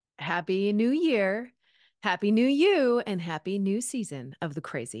Happy New Year. Happy New You and happy new season of the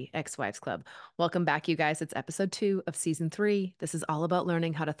Crazy Ex-Wives Club. Welcome back, you guys. It's episode 2 of season 3. This is all about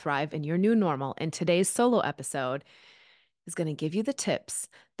learning how to thrive in your new normal. And today's solo episode is going to give you the tips,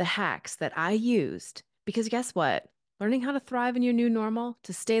 the hacks that I used. Because guess what? Learning how to thrive in your new normal,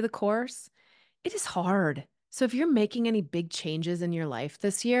 to stay the course, it is hard. So if you're making any big changes in your life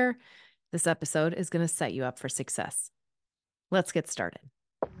this year, this episode is going to set you up for success. Let's get started.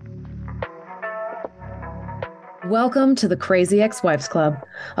 Welcome to the Crazy Ex-Wives Club,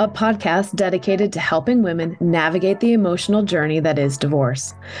 a podcast dedicated to helping women navigate the emotional journey that is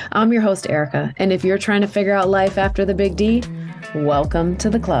divorce. I'm your host, Erica, and if you're trying to figure out life after the big D, welcome to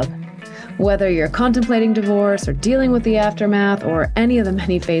the club. Whether you're contemplating divorce or dealing with the aftermath or any of the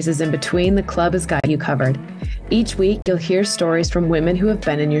many phases in between, the club has got you covered. Each week, you'll hear stories from women who have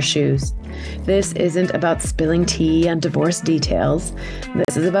been in your shoes. This isn't about spilling tea on divorce details.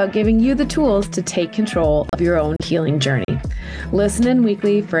 This is about giving you the tools to take control of your own healing journey. Listen in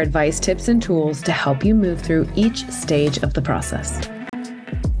weekly for advice, tips, and tools to help you move through each stage of the process.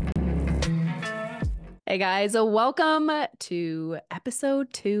 Hey guys, welcome to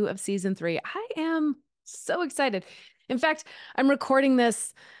episode 2 of season 3. I am so excited. In fact, I'm recording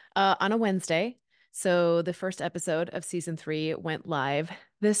this on a Wednesday. So the first episode of season 3 went live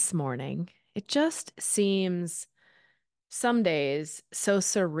this morning. It just seems some days so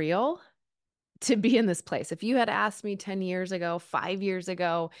surreal to be in this place. If you had asked me 10 years ago, 5 years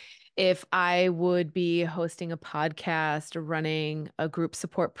ago, if I would be hosting a podcast or running a group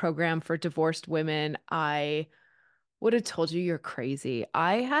support program for divorced women, I would have told you you're crazy.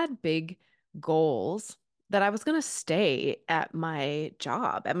 I had big goals that I was going to stay at my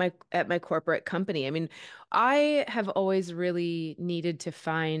job, at my corporate company. I mean, I have always really needed to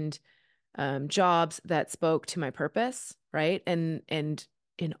find jobs that spoke to my purpose, right? And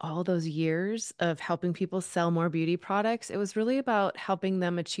in all those years of helping people sell more beauty products, it was really about helping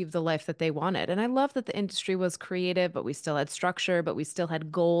them achieve the life that they wanted. And I love that the industry was creative, but we still had structure, but we still had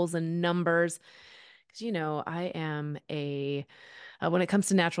goals and numbers. Because, I am when it comes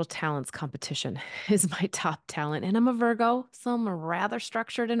to natural talents, competition is my top talent. And I'm a Virgo, so I'm rather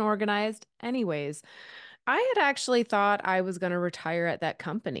structured and organized. Anyways, I had actually thought I was going to retire at that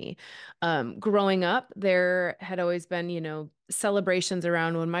company. Growing up, there had always been, celebrations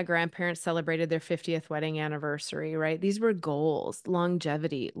around when my grandparents celebrated their 50th wedding anniversary, right? These were goals,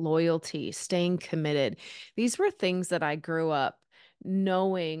 longevity, loyalty, staying committed. These were things that I grew up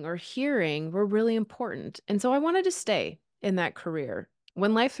knowing or hearing were really important. And so I wanted to stay in that career.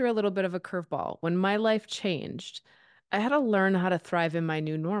 When life threw a little bit of a curveball, when my life changed, I had to learn how to thrive in my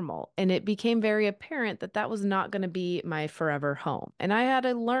new normal. And it became very apparent that that was not going to be my forever home. And I had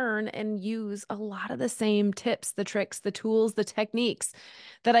to learn and use a lot of the same tips, the tricks, the tools, the techniques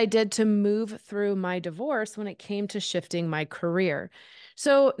that I did to move through my divorce when it came to shifting my career.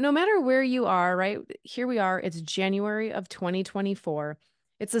 So no matter where you are, right? Here we are. It's January of 2024.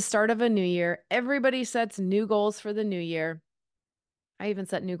 It's the start of a new year. Everybody sets new goals for the new year. I even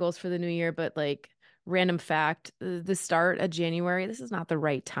set new goals for the new year, but random fact, the start of January, this is not the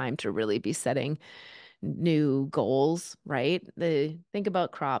right time to really be setting new goals, right? Think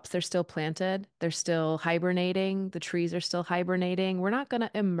about crops. They're still planted. They're still hibernating. The trees are still hibernating. We're not going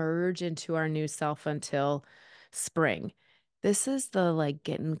to emerge into our new self until spring. This is the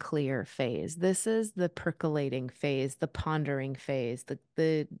getting clear phase. This is the percolating phase, the pondering phase,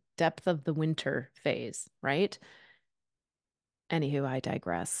 the depth of the winter phase, right? Anywho, I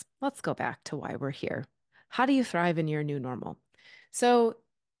digress. Let's go back to why we're here. How do you thrive in your new normal? So,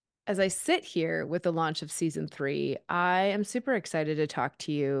 as I sit here with the launch of season 3, I am super excited to talk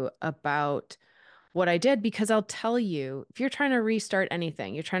to you about what I did because I'll tell you, if you're trying to restart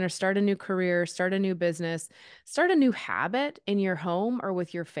anything, you're trying to start a new career, start a new business, start a new habit in your home or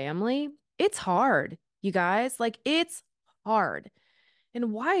with your family, it's hard, you guys. It's hard.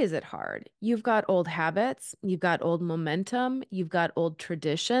 And why is it hard? You've got old habits, you've got old momentum, you've got old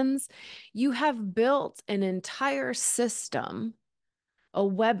traditions. You have built an entire system, a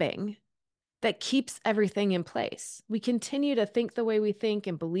webbing that keeps everything in place. We continue to think the way we think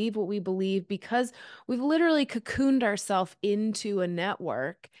and believe what we believe because we've literally cocooned ourselves into a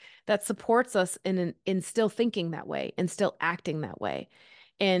network that supports us in still thinking that way and still acting that way.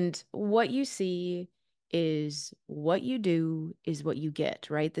 And what you see is what you do is what you get,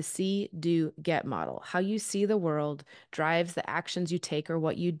 right? The see, do, get model. How you see the world drives the actions you take or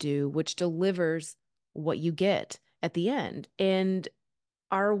what you do, which delivers what you get at the end. And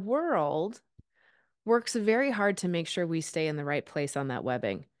our world works very hard to make sure we stay in the right place on that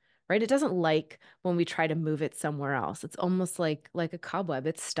webbing, right? It doesn't like when we try to move it somewhere else. It's almost like a cobweb.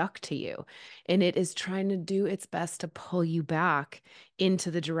 It's stuck to you, and it is trying to do its best to pull you back into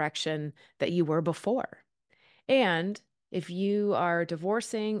the direction that you were before. And if you are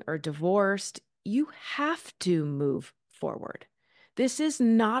divorcing or divorced, you have to move forward. This is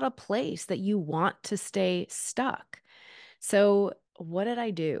not a place that you want to stay stuck. So, what did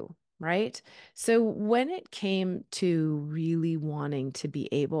I do? Right. So, when it came to really wanting to be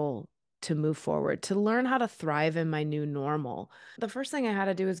able to move forward, to learn how to thrive in my new normal, the first thing I had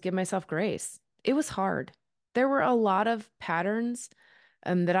to do was give myself grace. It was hard. There were a lot of patterns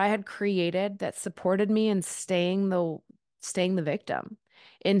that I had created that supported me in staying the victim,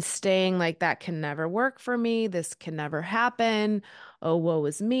 in staying like that can never work for me, this can never happen. Oh, woe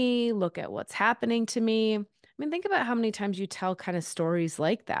is me. Look at what's happening to me. I mean, think about how many times you tell kind of stories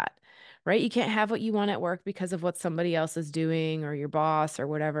like that, right? You can't have what you want at work because of what somebody else is doing or your boss or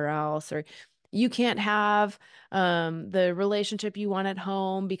whatever else, or you can't have the relationship you want at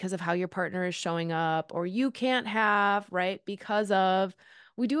home because of how your partner is showing up, or you can't have, right? Because of,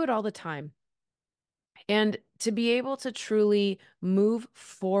 we do it all the time. And to be able to truly move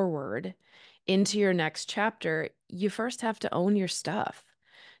forward into your next chapter, you first have to own your stuff.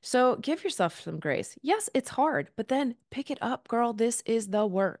 So give yourself some grace. Yes, it's hard, but then pick it up, girl. This is the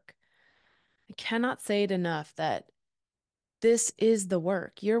work. I cannot say it enough that this is the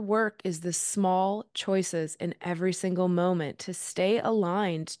work. Your work is the small choices in every single moment to stay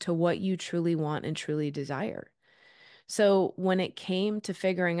aligned to what you truly want and truly desire. So when it came to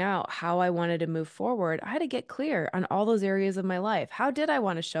figuring out how I wanted to move forward, I had to get clear on all those areas of my life. How did I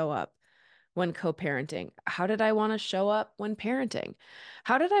want to show up when co-parenting? How did I want to show up when parenting?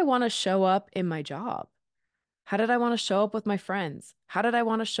 How did I want to show up in my job? How did I want to show up with my friends? How did I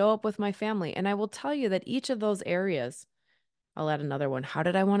want to show up with my family? And I will tell you that each of those areas, I'll add another one. How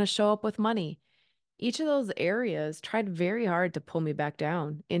did I want to show up with money? Each of those areas tried very hard to pull me back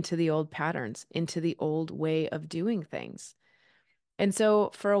down into the old patterns, into the old way of doing things. And so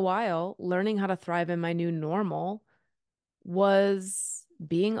for a while, learning how to thrive in my new normal was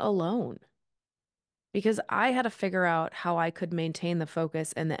being alone because I had to figure out how I could maintain the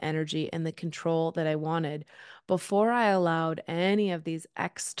focus and the energy and the control that I wanted before I allowed any of these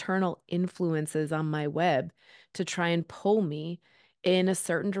external influences on my web to try and pull me in a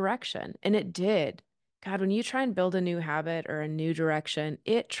certain direction. And it did. God, when you try and build a new habit or a new direction,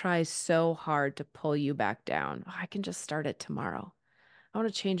 it tries so hard to pull you back down. Oh, I can just start it tomorrow. I want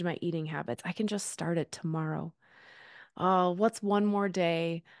to change my eating habits. I can just start it tomorrow. Oh, what's one more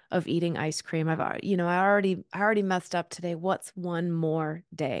day of eating ice cream? I already messed up today. What's one more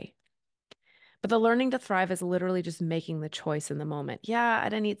day? But the learning to thrive is literally just making the choice in the moment. Yeah, I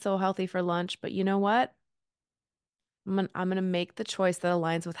didn't eat so healthy for lunch, but you know what? I'm gonna make the choice that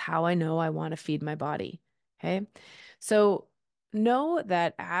aligns with how I know I want to feed my body. Okay. So know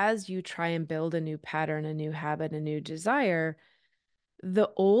that as you try and build a new pattern, a new habit, a new desire, the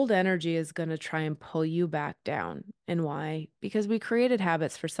old energy is going to try and pull you back down. And why? Because we created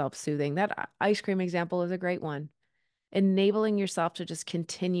habits for self-soothing. That ice cream example is a great one. Enabling yourself to just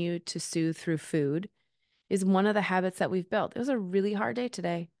continue to soothe through food is one of the habits that we've built. It was a really hard day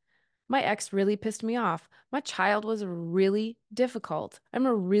today. My ex really pissed me off. My child was really difficult. I'm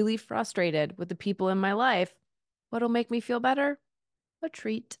really frustrated with the people in my life. What'll make me feel better? A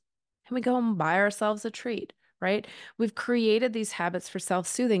treat. And we go and buy ourselves a treat, right? We've created these habits for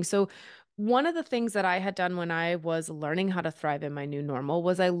self-soothing. So one of the things that I had done when I was learning how to thrive in my new normal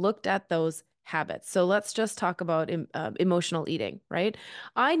was I looked at those habits. So let's just talk about emotional eating, right?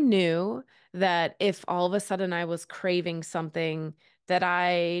 I knew that if all of a sudden I was craving something that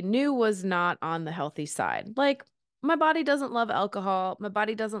I knew was not on the healthy side, like my body doesn't love alcohol. My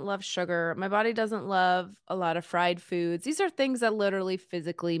body doesn't love sugar. My body doesn't love a lot of fried foods. These are things that literally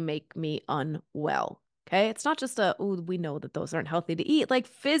physically make me unwell. Okay. It's not just oh, we know that those aren't healthy to eat. Like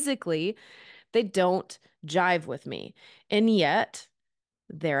physically, they don't jive with me. And yet,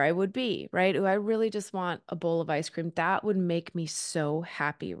 there I would be, right? Oh, I really just want a bowl of ice cream. That would make me so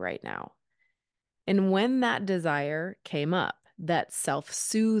happy right now. And when that desire came up, that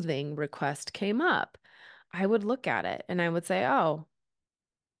self-soothing request came up, I would look at it and I would say, oh,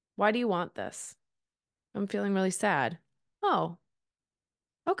 why do you want this? I'm feeling really sad. Oh,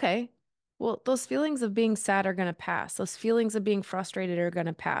 okay. Well, those feelings of being sad are going to pass. Those feelings of being frustrated are going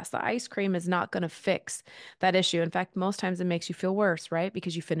to pass. The ice cream is not going to fix that issue. In fact, most times it makes you feel worse, right?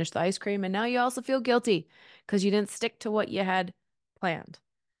 Because you finished the ice cream and now you also feel guilty because you didn't stick to what you had planned.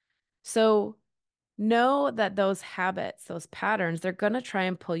 So know that those habits, those patterns, they're going to try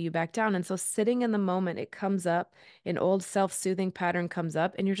and pull you back down. And so sitting in the moment, it comes up, an old self-soothing pattern comes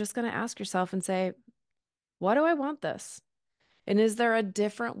up, and you're just going to ask yourself and say, why do I want this? And is there a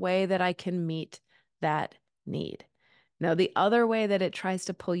different way that I can meet that need? Now, the other way that it tries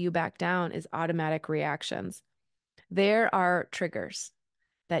to pull you back down is automatic reactions. There are triggers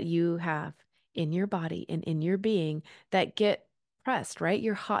that you have in your body and in your being that get pressed, right?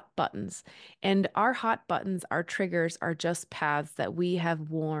 Your hot buttons. And our hot buttons, our triggers are just paths that we have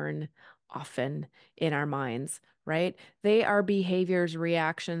worn often in our minds, right? They are behaviors,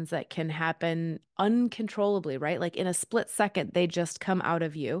 reactions that can happen uncontrollably, right? Like in a split second, they just come out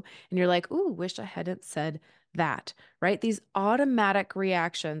of you and you're like, ooh, wish I hadn't said that, right? These automatic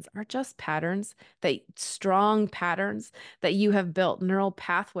reactions are just patterns, that strong patterns that you have built, neural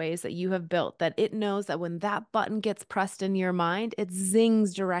pathways that you have built, that it knows that when that button gets pressed in your mind, it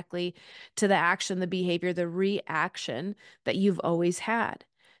zings directly to the action, the behavior, the reaction that you've always had.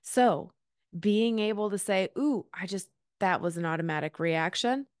 So being able to say, ooh, that was an automatic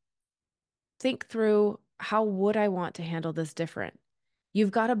reaction. Think through, how would I want to handle this different?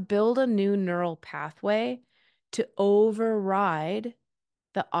 You've got to build a new neural pathway to override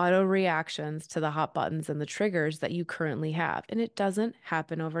the auto reactions to the hot buttons and the triggers that you currently have. And it doesn't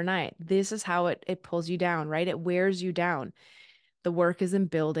happen overnight. This is how it pulls you down, right? It wears you down. The work is in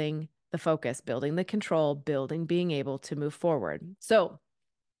building the focus, building the control, building being able to move forward. So,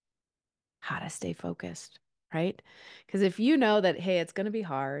 how to stay focused, right? Because if you know that, hey, it's going to be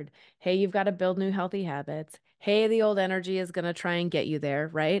hard, hey, you've got to build new healthy habits, hey, the old energy is going to try and get you there,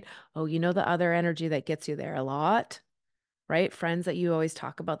 right? Oh, you know the other energy that gets you there a lot, right? Friends that you always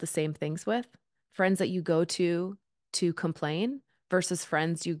talk about the same things with, friends that you go to complain versus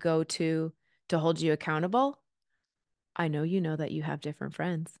friends you go to hold you accountable. I know you know that you have different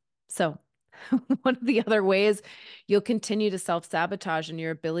friends. So, one of the other ways you'll continue to self-sabotage in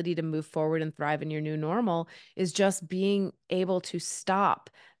your ability to move forward and thrive in your new normal is just being able to stop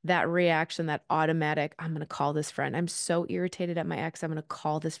that reaction, that automatic, I'm going to call this friend. I'm so irritated at my ex. I'm going to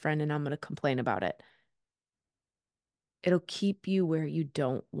call this friend and I'm going to complain about it. It'll keep you where you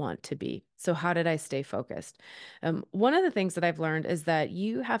don't want to be. So, how did I stay focused? One of the things that I've learned is that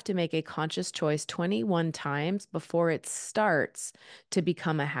you have to make a conscious choice 21 times before it starts to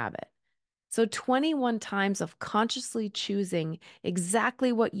become a habit. So 21 times of consciously choosing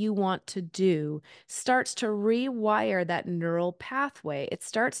exactly what you want to do starts to rewire that neural pathway. It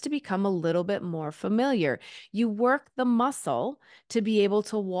starts to become a little bit more familiar. You work the muscle to be able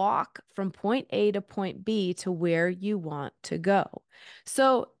to walk from point A to point B to where you want to go.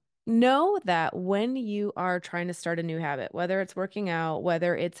 So know that when you are trying to start a new habit, whether it's working out,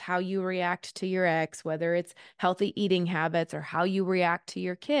 whether it's how you react to your ex, whether it's healthy eating habits or how you react to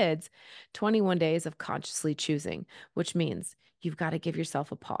your kids, 21 days of consciously choosing, which means you've got to give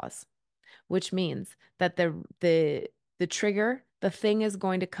yourself a pause, which means that the trigger, the thing is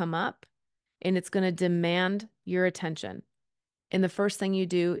going to come up and it's going to demand your attention. And the first thing you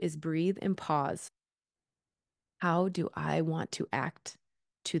do is breathe and pause. How do I want to act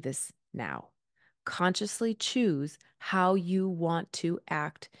to this now? Consciously choose how you want to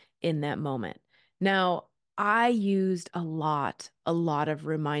act in that moment. Now, I used a lot of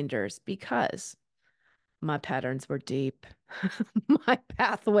reminders because my patterns were deep. My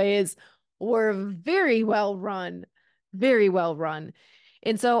pathways were very well run, very well run.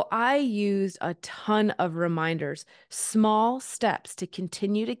 And so I used a ton of reminders, small steps to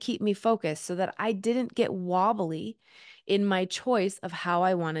continue to keep me focused so that I didn't get wobbly in my choice of how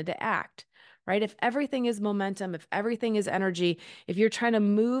I wanted to act, right? If everything is momentum, if everything is energy, if you're trying to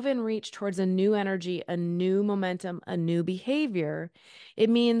move and reach towards a new energy, a new momentum, a new behavior, it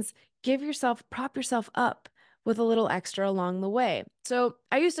means prop yourself up with a little extra along the way. So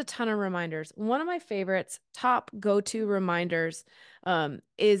I used a ton of reminders. One of my favorites, top go-to reminders,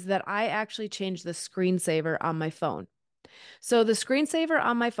 is that I actually changed the screensaver on my phone. So the screensaver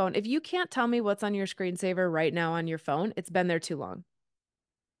on my phone, if you can't tell me what's on your screensaver right now on your phone, it's been there too long.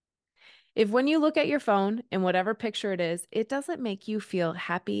 If when you look at your phone and whatever picture it is, it doesn't make you feel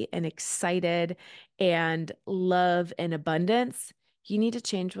happy and excited and love and abundance, you need to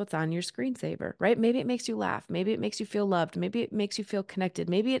change what's on your screensaver, right? Maybe it makes you laugh. Maybe it makes you feel loved. Maybe it makes you feel connected.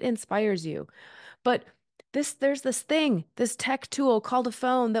 Maybe it inspires you. But there's this thing, this tech tool called a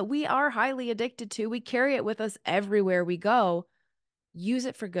phone that we are highly addicted to. We carry it with us everywhere we go. Use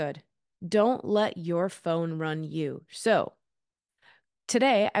it for good. Don't let your phone run you. So,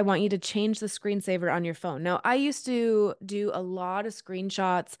 today, I want you to change the screensaver on your phone. Now, I used to do a lot of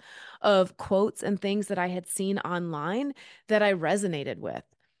screenshots of quotes and things that I had seen online that I resonated with.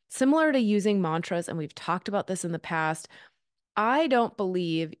 Similar to using mantras, and we've talked about this in the past, I don't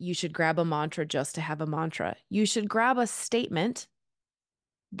believe you should grab a mantra just to have a mantra. You should grab a statement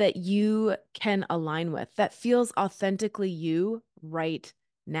that you can align with, that feels authentically you right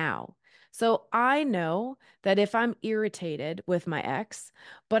now. So I know that if I'm irritated with my ex,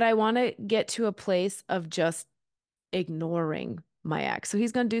 but I want to get to a place of just ignoring my ex. So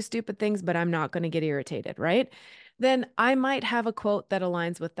he's going to do stupid things, but I'm not going to get irritated, right? Then I might have a quote that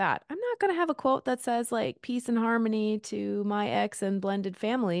aligns with that. I'm not going to have a quote that says like peace and harmony to my ex and blended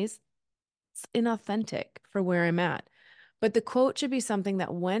families. It's inauthentic for where I'm at. But the quote should be something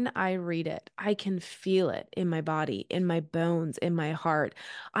that when I read it, I can feel it in my body, in my bones, in my heart.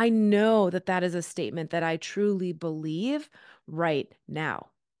 I know that that is a statement that I truly believe right now.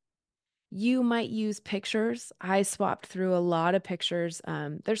 You might use pictures. I swapped through a lot of pictures.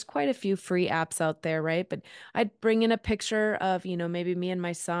 There's quite a few free apps out there, right? But I'd bring in a picture of, maybe me and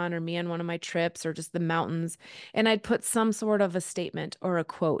my son or me on one of my trips or just the mountains. And I'd put some sort of a statement or a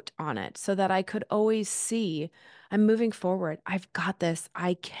quote on it so that I could always see I'm moving forward. I've got this.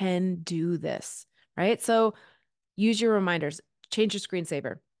 I can do this, right? So use your reminders, change your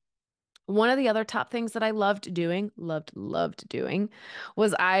screensaver. One of the other top things that I loved doing,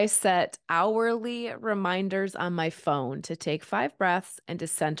 was I set hourly reminders on my phone to take 5 breaths and to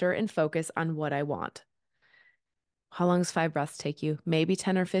center and focus on what I want. How long does 5 breaths take you? Maybe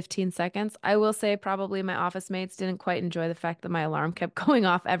 10 or 15 seconds. I will say probably my office mates didn't quite enjoy the fact that my alarm kept going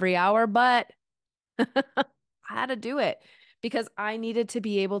off every hour, but I had to do it because I needed to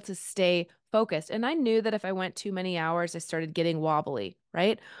be able to stay focused. And I knew that if I went too many hours, I started getting wobbly,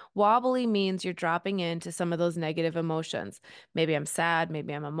 right? Wobbly means you're dropping into some of those negative emotions. Maybe I'm sad,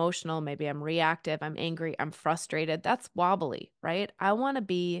 maybe I'm emotional, maybe I'm reactive, I'm angry, I'm frustrated. That's wobbly, right? I want to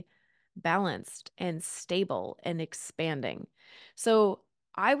be balanced and stable and expanding. So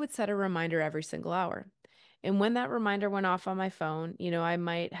I would set a reminder every single hour. And when that reminder went off on my phone, I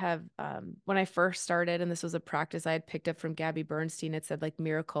might have, when I first started, and this was a practice I had picked up from Gabby Bernstein, it said like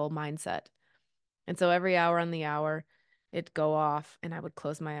miracle mindset. And so every hour on the hour, it'd go off and I would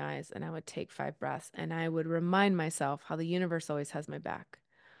close my eyes and I would take 5 breaths and I would remind myself how the universe always has my back,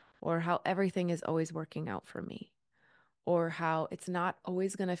 or how everything is always working out for me, or how it's not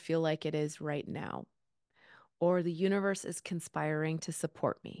always going to feel like it is right now, or the universe is conspiring to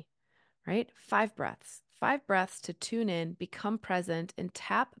support me, right? 5 breaths, 5 breaths to tune in, become present, and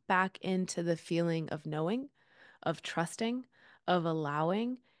tap back into the feeling of knowing, of trusting, of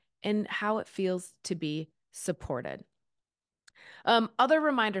allowing, and how it feels to be supported. Other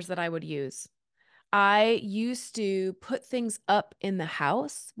reminders that I would use. I used to put things up in the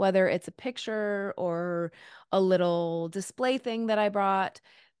house, whether it's a picture or a little display thing that I brought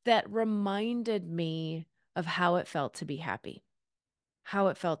that reminded me of how it felt to be happy, how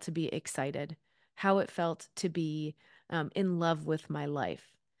it felt to be excited, how it felt to be in love with my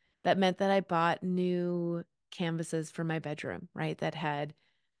life. That meant that I bought new canvases for my bedroom, right?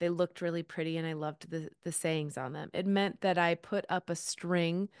 They looked really pretty and I loved the sayings on them. It meant that I put up a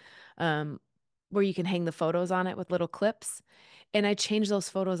string um, where you can hang the photos on it with little clips. And I changed those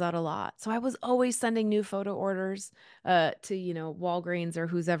photos out a lot. So I was always sending new photo orders to, Walgreens or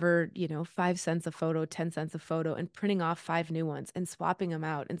who's ever, 5 cents a photo, 10 cents a photo, and printing off 5 new ones and swapping them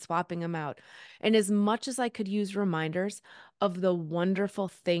out and swapping them out. And as much as I could use reminders of the wonderful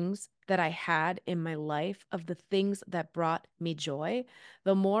things that I had in my life, of the things that brought me joy,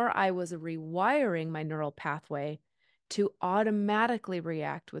 the more I was rewiring my neural pathway to automatically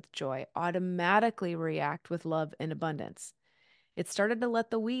react with joy, automatically react with love and abundance. It started to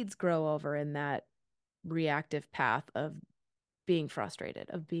let the weeds grow over in that reactive path of being frustrated,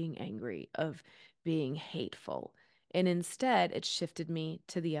 of being angry, of being hateful. And instead, it shifted me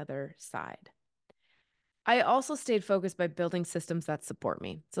to the other side. I also stayed focused by building systems that support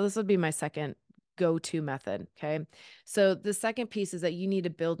me. So, this would be my second go to method. Okay. So, the second piece is that you need to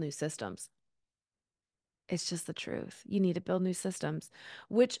build new systems. It's just the truth. You need to build new systems,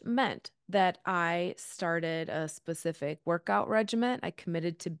 which meant that I started a specific workout regimen. I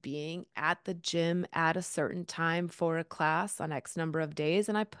committed to being at the gym at a certain time for a class on X number of days,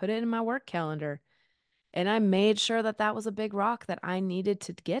 and I put it in my work calendar. And I made sure that that was a big rock that I needed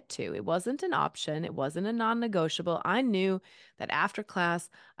to get to. It wasn't an option, it wasn't a non negotiable. I knew that after class,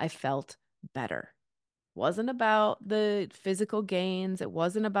 I felt better. Wasn't about the physical gains. It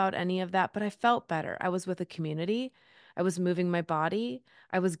wasn't about any of that, but I felt better. I was with a community. I was moving my body.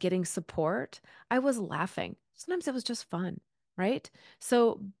 I was getting support. I was laughing. Sometimes it was just fun, right?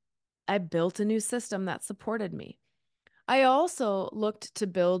 So I built a new system that supported me. I also looked to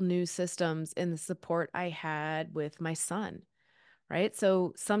build new systems in the support I had with my son, right?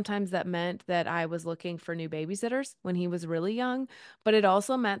 So sometimes that meant that I was looking for new babysitters when he was really young, but it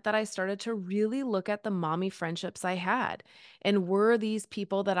also meant that I started to really look at the mommy friendships I had. And were these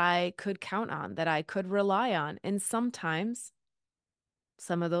people that I could count on, that I could rely on? And sometimes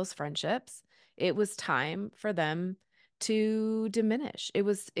some of those friendships, it was time for them to diminish.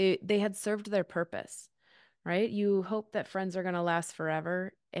 They had served their purpose, right? You hope that friends are going to last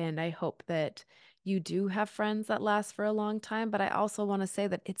forever. And I hope that you do have friends that last for a long time. But I also want to say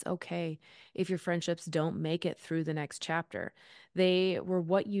that it's okay if your friendships don't make it through the next chapter. They were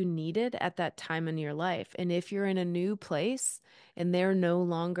what you needed at that time in your life. And if you're in a new place and they're no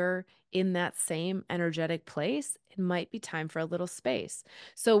longer in that same energetic place, it might be time for a little space.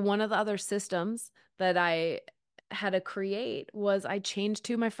 So, one of the other systems that I had to create was I changed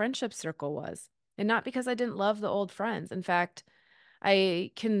who my friendship circle was. And not because I didn't love the old friends. In fact, I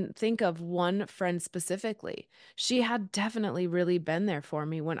can think of one friend specifically. She had definitely really been there for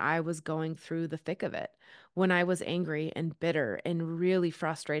me when I was going through the thick of it, when I was angry and bitter and really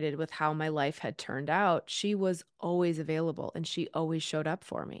frustrated with how my life had turned out. She was always available and she always showed up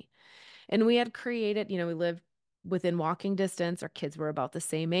for me. And we had created, we lived within walking distance. Our kids were about the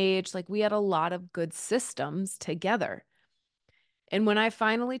same age. Like we had a lot of good systems together. And when I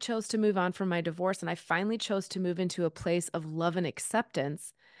finally chose to move on from my divorce and I finally chose to move into a place of love and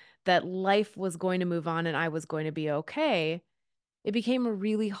acceptance, that life was going to move on and I was going to be okay, it became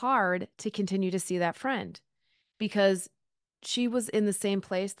really hard to continue to see that friend because she was in the same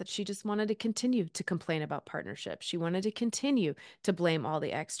place that she just wanted to continue to complain about partnership. She wanted to continue to blame all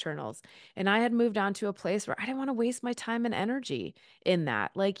the externals. And I had moved on to a place where I didn't want to waste my time and energy in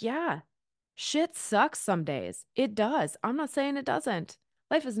that. Like, yeah, shit sucks some days. It does. I'm not saying it doesn't.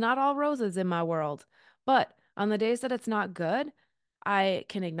 Life is not all roses in my world. But on the days that it's not good, I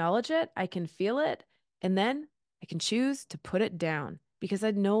can acknowledge it, I can feel it, and then I can choose to put it down because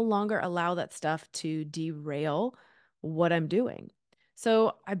I'd no longer allow that stuff to derail what I'm doing.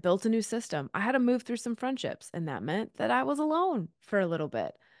 So I built a new system. I had to move through some friendships, and that meant that I was alone for a little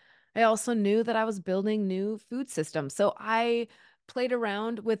bit. I also knew that I was building new food systems. So I played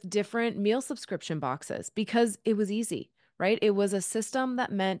around with different meal subscription boxes because it was easy, right? It was a system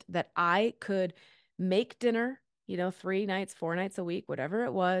that meant that I could make dinner, 3 nights, 4 nights a week, whatever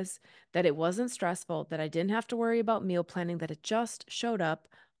it was, that it wasn't stressful, that I didn't have to worry about meal planning, that it just showed up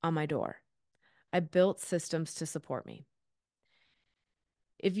on my door. I built systems to support me.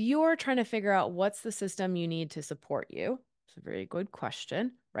 If you're trying to figure out what's the system you need to support you, it's a very good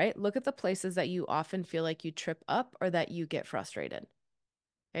question, right? Look at the places that you often feel like you trip up or that you get frustrated.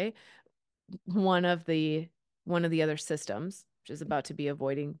 Okay. One of the one of the other systems, which is about to be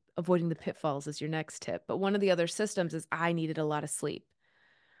avoiding the pitfalls is your next tip. But one of the other systems is I needed a lot of sleep,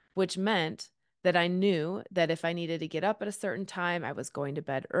 which meant that I knew that if I needed to get up at a certain time, I was going to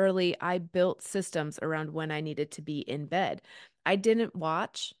bed early. I built systems around when I needed to be in bed. I didn't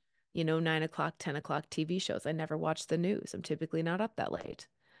watch, 9 o'clock, 10 o'clock TV shows. I never watched the news. I'm typically not up that late.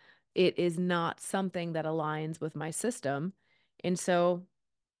 It is not something that aligns with my system. And so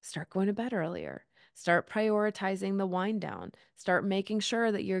start going to bed earlier. Start prioritizing the wind down. Start making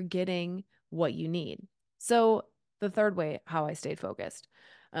sure that you're getting what you need. So, the third way how I stayed focused,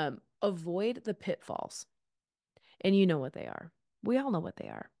 avoid the pitfalls. And you know what they are. We all know what they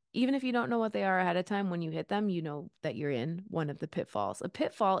are. Even if you don't know what they are ahead of time, when you hit them, you know that you're in one of the pitfalls. A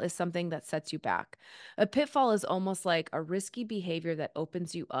pitfall is something that sets you back. A pitfall is almost like a risky behavior that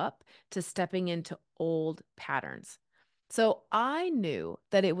opens you up to stepping into old patterns. So I knew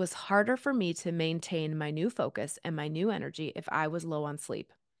that it was harder for me to maintain my new focus and my new energy if I was low on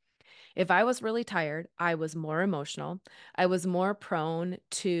sleep. If I was really tired, I was more emotional. I was more prone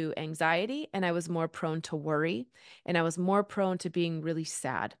to anxiety and I was more prone to worry and I was more prone to being really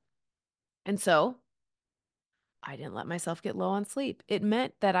sad. And so I didn't let myself get low on sleep. It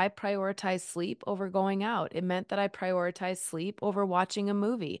meant that I prioritized sleep over going out. It meant that I prioritized sleep over watching a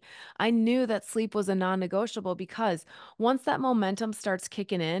movie. I knew that sleep was a non negotiable because once that momentum starts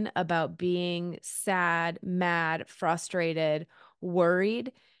kicking in about being sad, mad, frustrated,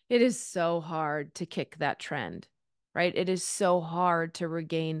 worried, it is so hard to kick that trend, right? It is so hard to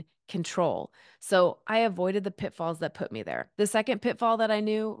regain control. So I avoided the pitfalls that put me there. The second pitfall that I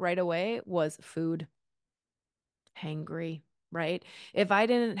knew right away was food. Hangry, right? If I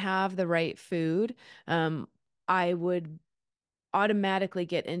didn't have the right food, I would automatically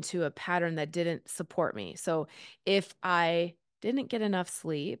get into a pattern that didn't support me. So if I didn't get enough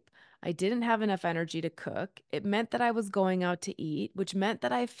sleep, I didn't have enough energy to cook. It meant that I was going out to eat, which meant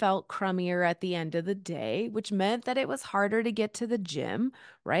that I felt crummier at the end of the day, which meant that it was harder to get to the gym,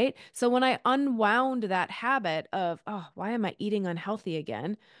 right? So when I unwound that habit of, oh, why am I eating unhealthy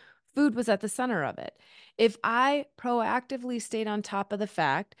again? Food was at the center of it. If I proactively stayed on top of the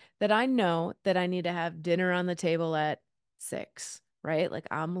fact that I know that I need to have dinner on the table at 6, right? Like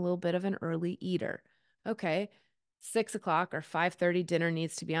I'm a little bit of an early eater. Okay. 6 o'clock or 5:30 dinner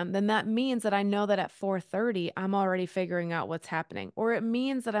needs to be on, then that means that I know that at 4:30 I'm already figuring out what's happening. Or it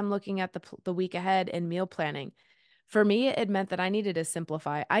means that I'm looking at the week ahead and meal planning. For me, it meant that I needed to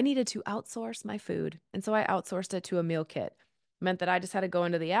simplify. I needed to outsource my food. And so I outsourced it to a meal kit. It meant that I just had to go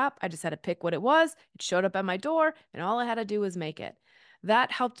into the app, I just had to pick what it was, it showed up at my door, and all I had to do was make it.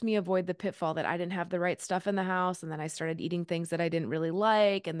 That helped me avoid the pitfall that I didn't have the right stuff in the house. And then I started eating things that I didn't really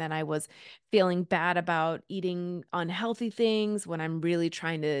like. And then I was feeling bad about eating unhealthy things when I'm really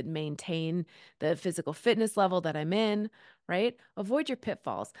trying to maintain the physical fitness level that I'm in, right? Avoid your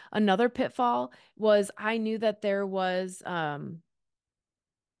pitfalls. Another pitfall was I knew that there was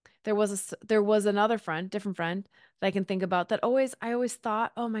another friend, different friend that I can think about that I always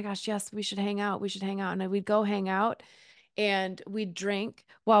thought, oh my gosh, yes, we should hang out. We should hang out. And we'd go hang out and we'd drink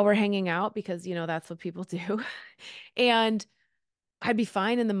while we're hanging out because, that's what people do. And I'd be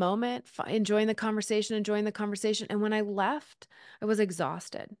fine in the moment, enjoying the conversation, enjoying the conversation. And when I left, I was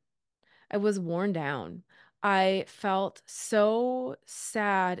exhausted. I was worn down. I felt so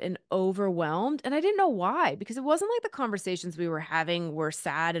sad and overwhelmed. And I didn't know why, because it wasn't like the conversations we were having were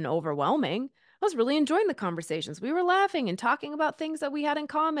sad and overwhelming. I was really enjoying the conversations. We were laughing and talking about things that we had in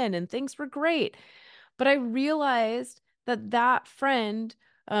common, and things were great. But I realized that that friend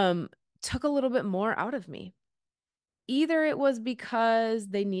um, took a little bit more out of me. Either it was because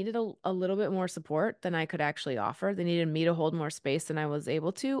they needed a little bit more support than I could actually offer, they needed me to hold more space than I was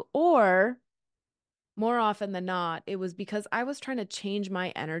able to, or more often than not, it was because I was trying to change my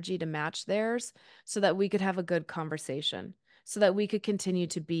energy to match theirs so that we could have a good conversation, so that we could continue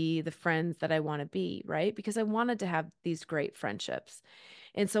to be the friends that I want to be, right? Because I wanted to have these great friendships.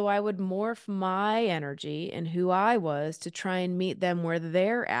 And so I would morph my energy and who I was to try and meet them where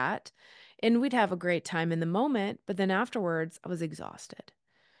they're at. And we'd have a great time in the moment, but then afterwards, I was exhausted.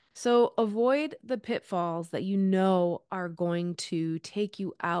 So avoid the pitfalls that you know are going to take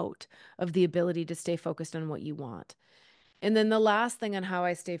you out of the ability to stay focused on what you want. And then the last thing on how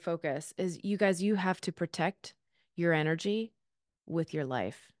I stay focused is you guys, you have to protect your energy with your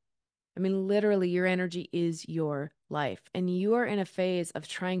life. I mean, literally, your energy is your life, and you are in a phase of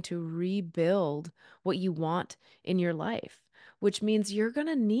trying to rebuild what you want in your life, which means you're going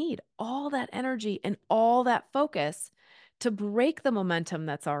to need all that energy and all that focus to break the momentum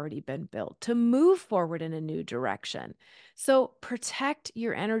that's already been built, to move forward in a new direction. So protect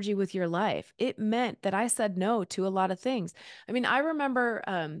your energy with your life. It meant that I said no to a lot of things. I mean, I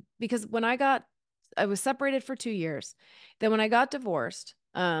remember because I was separated for 2 years. Then when I got divorced,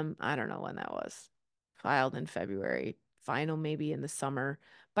 I don't know when that was, filed in February, final maybe in the summer.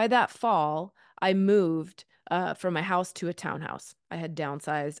 By that fall, I moved from my house to a townhouse. I had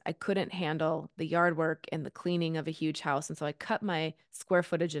downsized. I couldn't handle the yard work and the cleaning of a huge house. And so I cut my square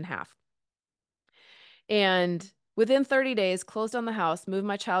footage in half. And within 30 days, closed on the house, moved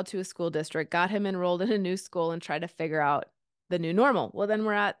my child to a school district, got him enrolled in a new school, and tried to figure out the new normal. Well, then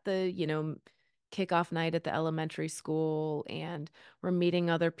we're at the, kickoff night at the elementary school, and we're meeting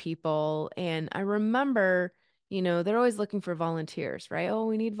other people. And I remember, they're always looking for volunteers, right? Oh,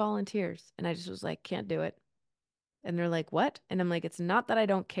 we need volunteers. And I just was like, can't do it. And they're like, what? And I'm like, it's not that I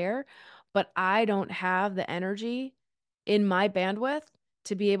don't care, but I don't have the energy in my bandwidth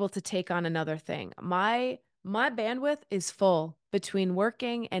to be able to take on another thing. My bandwidth is full between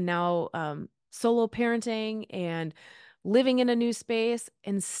working and now solo parenting and living in a new space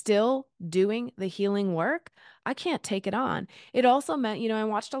and still doing the healing work. I can't take it on. It also meant, I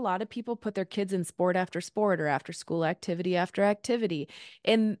watched a lot of people put their kids in sport after sport or after school activity after activity.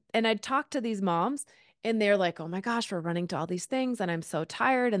 And I'd talk to these moms and they're like, oh my gosh, we're running to all these things and I'm so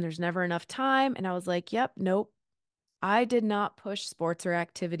tired and there's never enough time. And I was like, yep, nope. I did not push sports or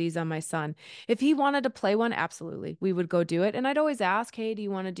activities on my son. If he wanted to play one, absolutely, we would go do it. And I'd always ask, hey, do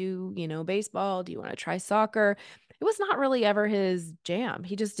you want to do, baseball? Do you want to try soccer? It was not really ever his jam.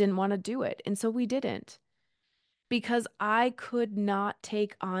 He just didn't want to do it. And so we didn't because I could not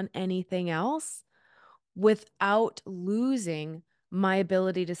take on anything else without losing my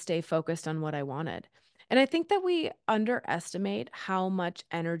ability to stay focused on what I wanted. And I think that we underestimate how much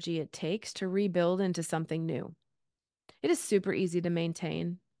energy it takes to rebuild into something new. It is super easy to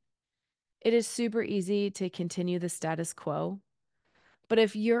maintain. It is super easy to continue the status quo. But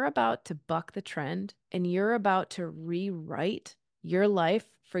if you're about to buck the trend and you're about to rewrite your life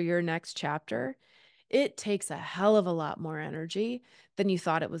for your next chapter, it takes a hell of a lot more energy than you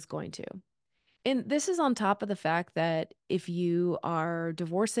thought it was going to. And this is on top of the fact that if you are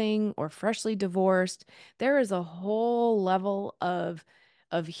divorcing or freshly divorced, there is a whole level of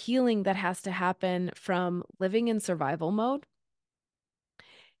healing that has to happen from living in survival mode.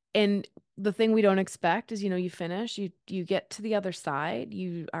 And the thing we don't expect is, you finish, you get to the other side,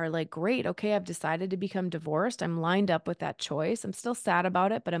 you are like, great, okay, I've decided to become divorced. I'm lined up with that choice. I'm still sad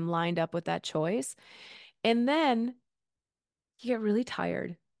about it, but I'm lined up with that choice. And then you get really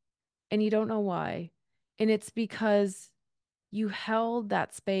tired and you don't know why. And it's because you held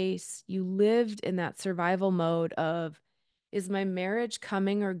that space. You lived in that survival mode of, is my marriage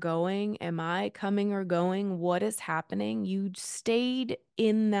coming or going? Am I coming or going? What is happening? You stayed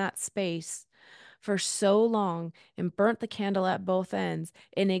in that space for so long and burnt the candle at both ends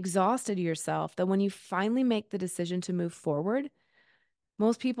and exhausted yourself that when you finally make the decision to move forward,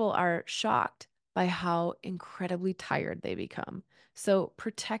 most people are shocked by how incredibly tired they become. So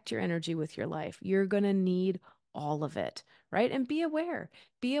protect your energy with your life. You're going to need all of it, right? And be aware.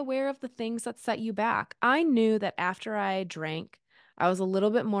 Be aware of the things that set you back. I knew that after I drank, I was a little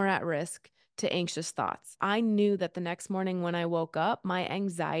bit more at risk to anxious thoughts. I knew that the next morning when I woke up, my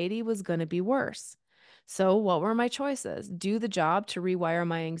anxiety was going to be worse. So, what were my choices? Do the job to rewire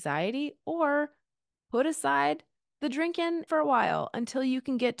my anxiety or put aside the drinking for a while until you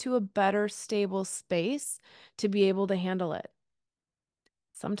can get to a better, stable space to be able to handle it.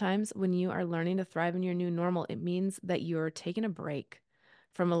 Sometimes when you are learning to thrive in your new normal, it means that you're taking a break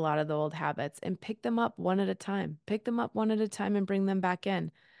from a lot of the old habits and pick them up one at a time. Pick them up one at a time and bring them back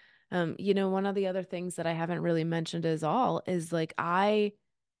in. One of the other things that I haven't really mentioned is all is like I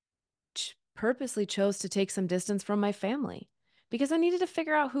purposely chose to take some distance from my family because I needed to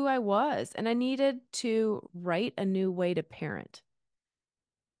figure out who I was and I needed to write a new way to parent.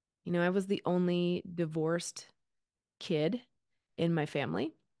 I was the only divorced kid in my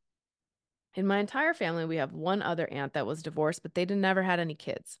family. In my entire family, we have one other aunt that was divorced, but they never had any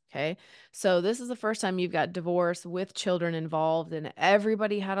kids. Okay. So this is the first time you've got divorce with children involved, and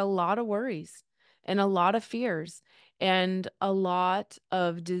everybody had a lot of worries and a lot of fears and a lot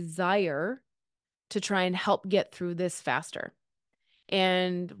of desire to try and help get through this faster.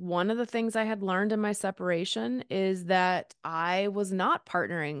 And one of the things I had learned in my separation is that I was not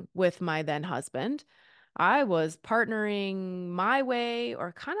partnering with my then husband. I was partnering my way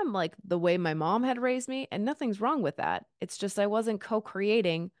or kind of like the way my mom had raised me. And nothing's wrong with that. It's just I wasn't co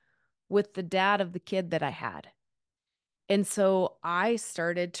creating with the dad of the kid that I had. And so I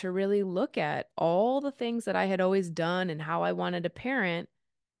started to really look at all the things that I had always done and how I wanted to parent.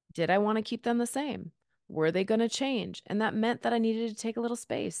 Did I want to keep them the same? Were they going to change? And that meant that I needed to take a little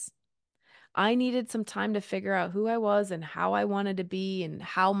space. I needed some time to figure out who I was and how I wanted to be and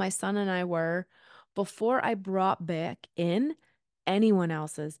how my son and I were before I brought back in anyone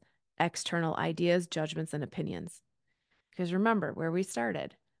else's external ideas, judgments, and opinions. Because remember where we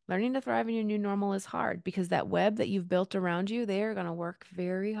started. Learning to thrive in your new normal is hard because that web that you've built around you, they are going to work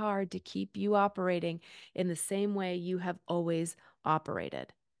very hard to keep you operating in the same way you have always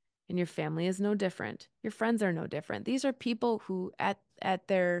operated. And your family is no different. Your friends are no different. These are people who at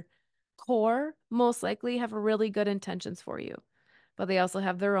their core most likely have really good intentions for you. But they also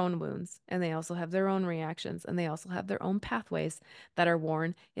have their own wounds and they also have their own reactions and they also have their own pathways that are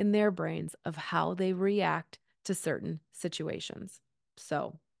worn in their brains of how they react to certain situations.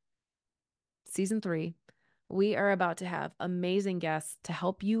 So, season 3, we are about to have amazing guests to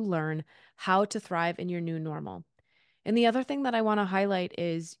help you learn how to thrive in your new normal. And the other thing that I want to highlight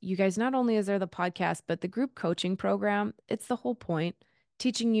is you guys, not only is there the podcast, but the group coaching program, it's the whole point,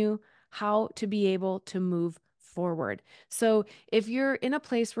 teaching you how to be able to move forward. So if you're in a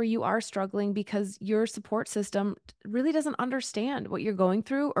place where you are struggling because your support system really doesn't understand what you're going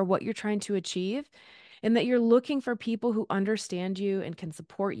through or what you're trying to achieve, and that you're looking for people who understand you and can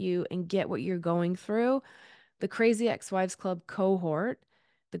support you and get what you're going through, the Crazy Ex-Wives Club cohort,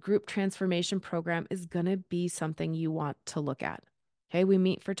 the group transformation program, is going to be something you want to look at. Okay, we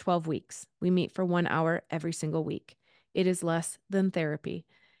meet for 12 weeks. We meet for 1 hour every single week. It is less than therapy.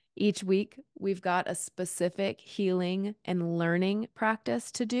 Each week, we've got a specific healing and learning practice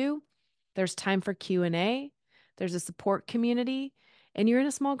to do. There's time for Q&A. There's a support community, and you're in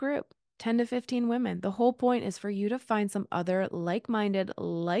a small group, 10 to 15 women. The whole point is for you to find some other like-minded,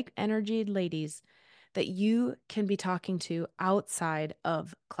 like-energied ladies that you can be talking to outside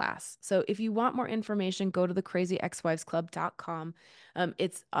of class. So if you want more information, go to thecrazyexwivesclub.com.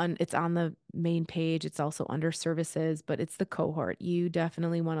 It's on the main page. It's also under services, but it's the cohort. You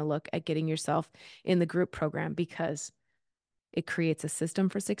definitely want to look at getting yourself in the group program because it creates a system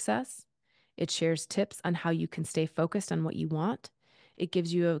for success. It shares tips on how you can stay focused on what you want. It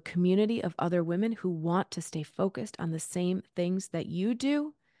gives you a community of other women who want to stay focused on the same things that you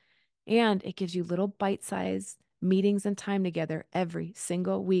do. And it gives you little bite-sized meetings and time together every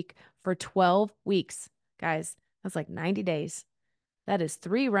single week for 12 weeks. Guys, that's like 90 days. That is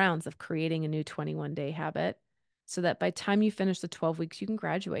 3 rounds of creating a new 21-day habit so that by the time you finish the 12 weeks, you can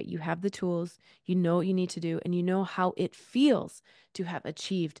graduate. You have the tools, you know what you need to do, and you know how it feels to have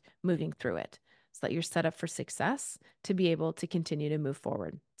achieved moving through it so that you're set up for success to be able to continue to move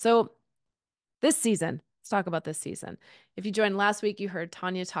forward. So this season, let's talk about this season. If you joined last week, you heard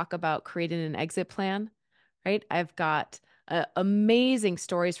Tanya talk about creating an exit plan, right? I've got amazing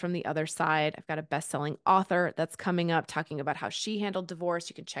stories from the other side. I've got a best-selling author that's coming up talking about how she handled divorce.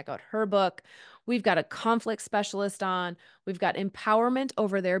 You can check out her book. We've got a conflict specialist on. We've got empowerment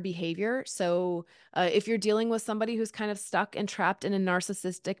over their behavior. So if you're dealing with somebody who's kind of stuck and trapped in a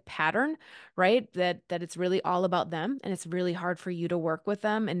narcissistic pattern, right, that it's really all about them and it's really hard for you to work with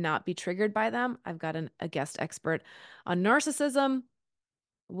them and not be triggered by them, I've got a guest expert on narcissism.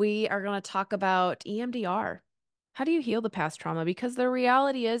 We are going to talk about EMDR. How do you heal the past trauma? Because the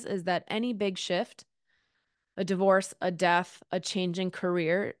reality is that any big shift, a divorce, a death, a change in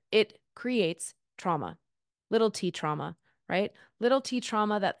career, it creates trauma. Little t trauma, right? Little t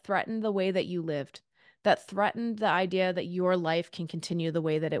trauma that threatened the way that you lived, that threatened the idea that your life can continue the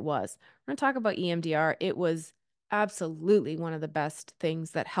way that it was. We're going to talk about EMDR. It was absolutely one of the best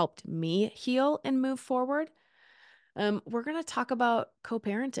things that helped me heal and move forward. We're going to talk about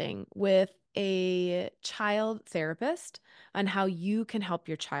co-parenting with a child therapist on how you can help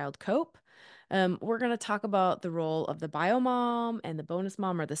your child cope. We're going to talk about the role of the bio mom and the bonus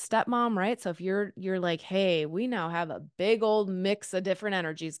mom or the stepmom, right? So if you're like, hey, we now have a big old mix of different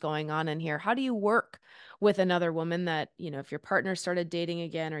energies going on in here. How do you work with another woman that, if your partner started dating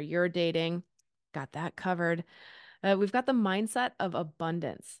again or you're dating, got that covered. We've got the mindset of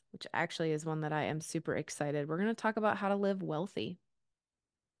abundance, which actually is one that I am super excited. We're going to talk about how to live wealthy,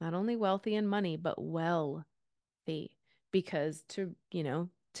 not only wealthy in money, but wealthy, because to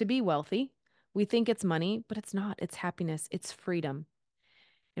be wealthy, we think it's money, but it's not. It's happiness. It's freedom.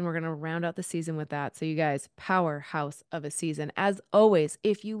 And we're going to round out the season with that. So you guys, powerhouse of a season. As always,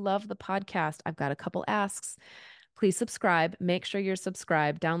 if you love the podcast, I've got a couple asks. Please subscribe. Make sure you're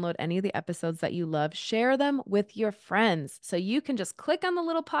subscribed. Download any of the episodes that you love. Share them with your friends. So you can just click on the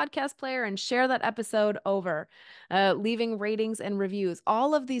little podcast player and share that episode over. Leaving ratings and reviews.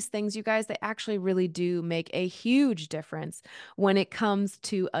 All of these things, you guys, they actually really do make a huge difference when it comes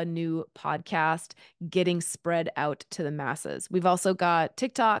to a new podcast getting spread out to the masses. We've also got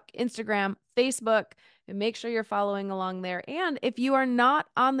TikTok, Instagram, Facebook, and make sure you're following along there. And if you are not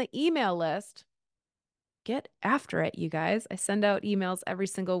on the email list, get after it, you guys. I send out emails every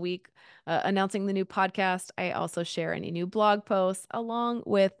single week announcing the new podcast. I also share any new blog posts along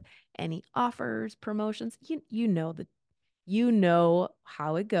with any offers, promotions. You know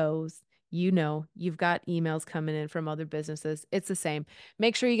how it goes. You've got emails coming in from other businesses. It's the same.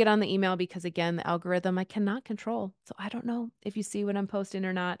 Make sure you get on the email because, again, the algorithm I cannot control. So I don't know if you see what I'm posting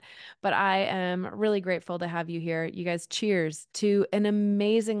or not, but I am really grateful to have you here. You guys, cheers to an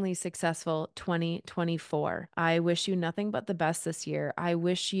amazingly successful 2024. I wish you nothing but the best this year. I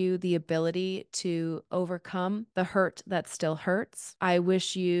wish you the ability to overcome the hurt that still hurts. I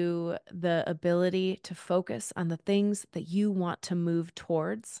wish you the ability to focus on the things that you want to move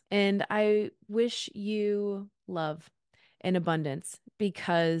towards. And I wish you love and abundance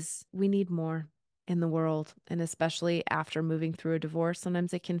because we need more in the world. And especially after moving through a divorce,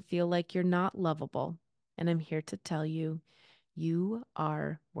 sometimes it can feel like you're not lovable. And I'm here to tell you, you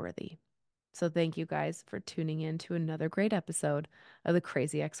are worthy. So thank you guys for tuning in to another great episode of the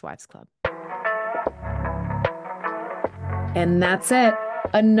Crazy Ex-Wives Club. And that's it.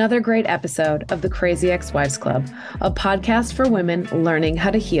 Another great episode of the Crazy Ex-Wives Club, a podcast for women learning how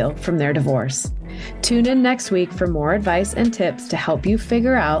to heal from their divorce. Tune in next week for more advice and tips to help you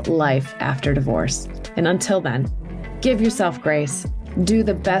figure out life after divorce. And until then, give yourself grace, do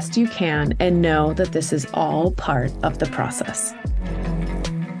the best you can, and know that this is all part of the process.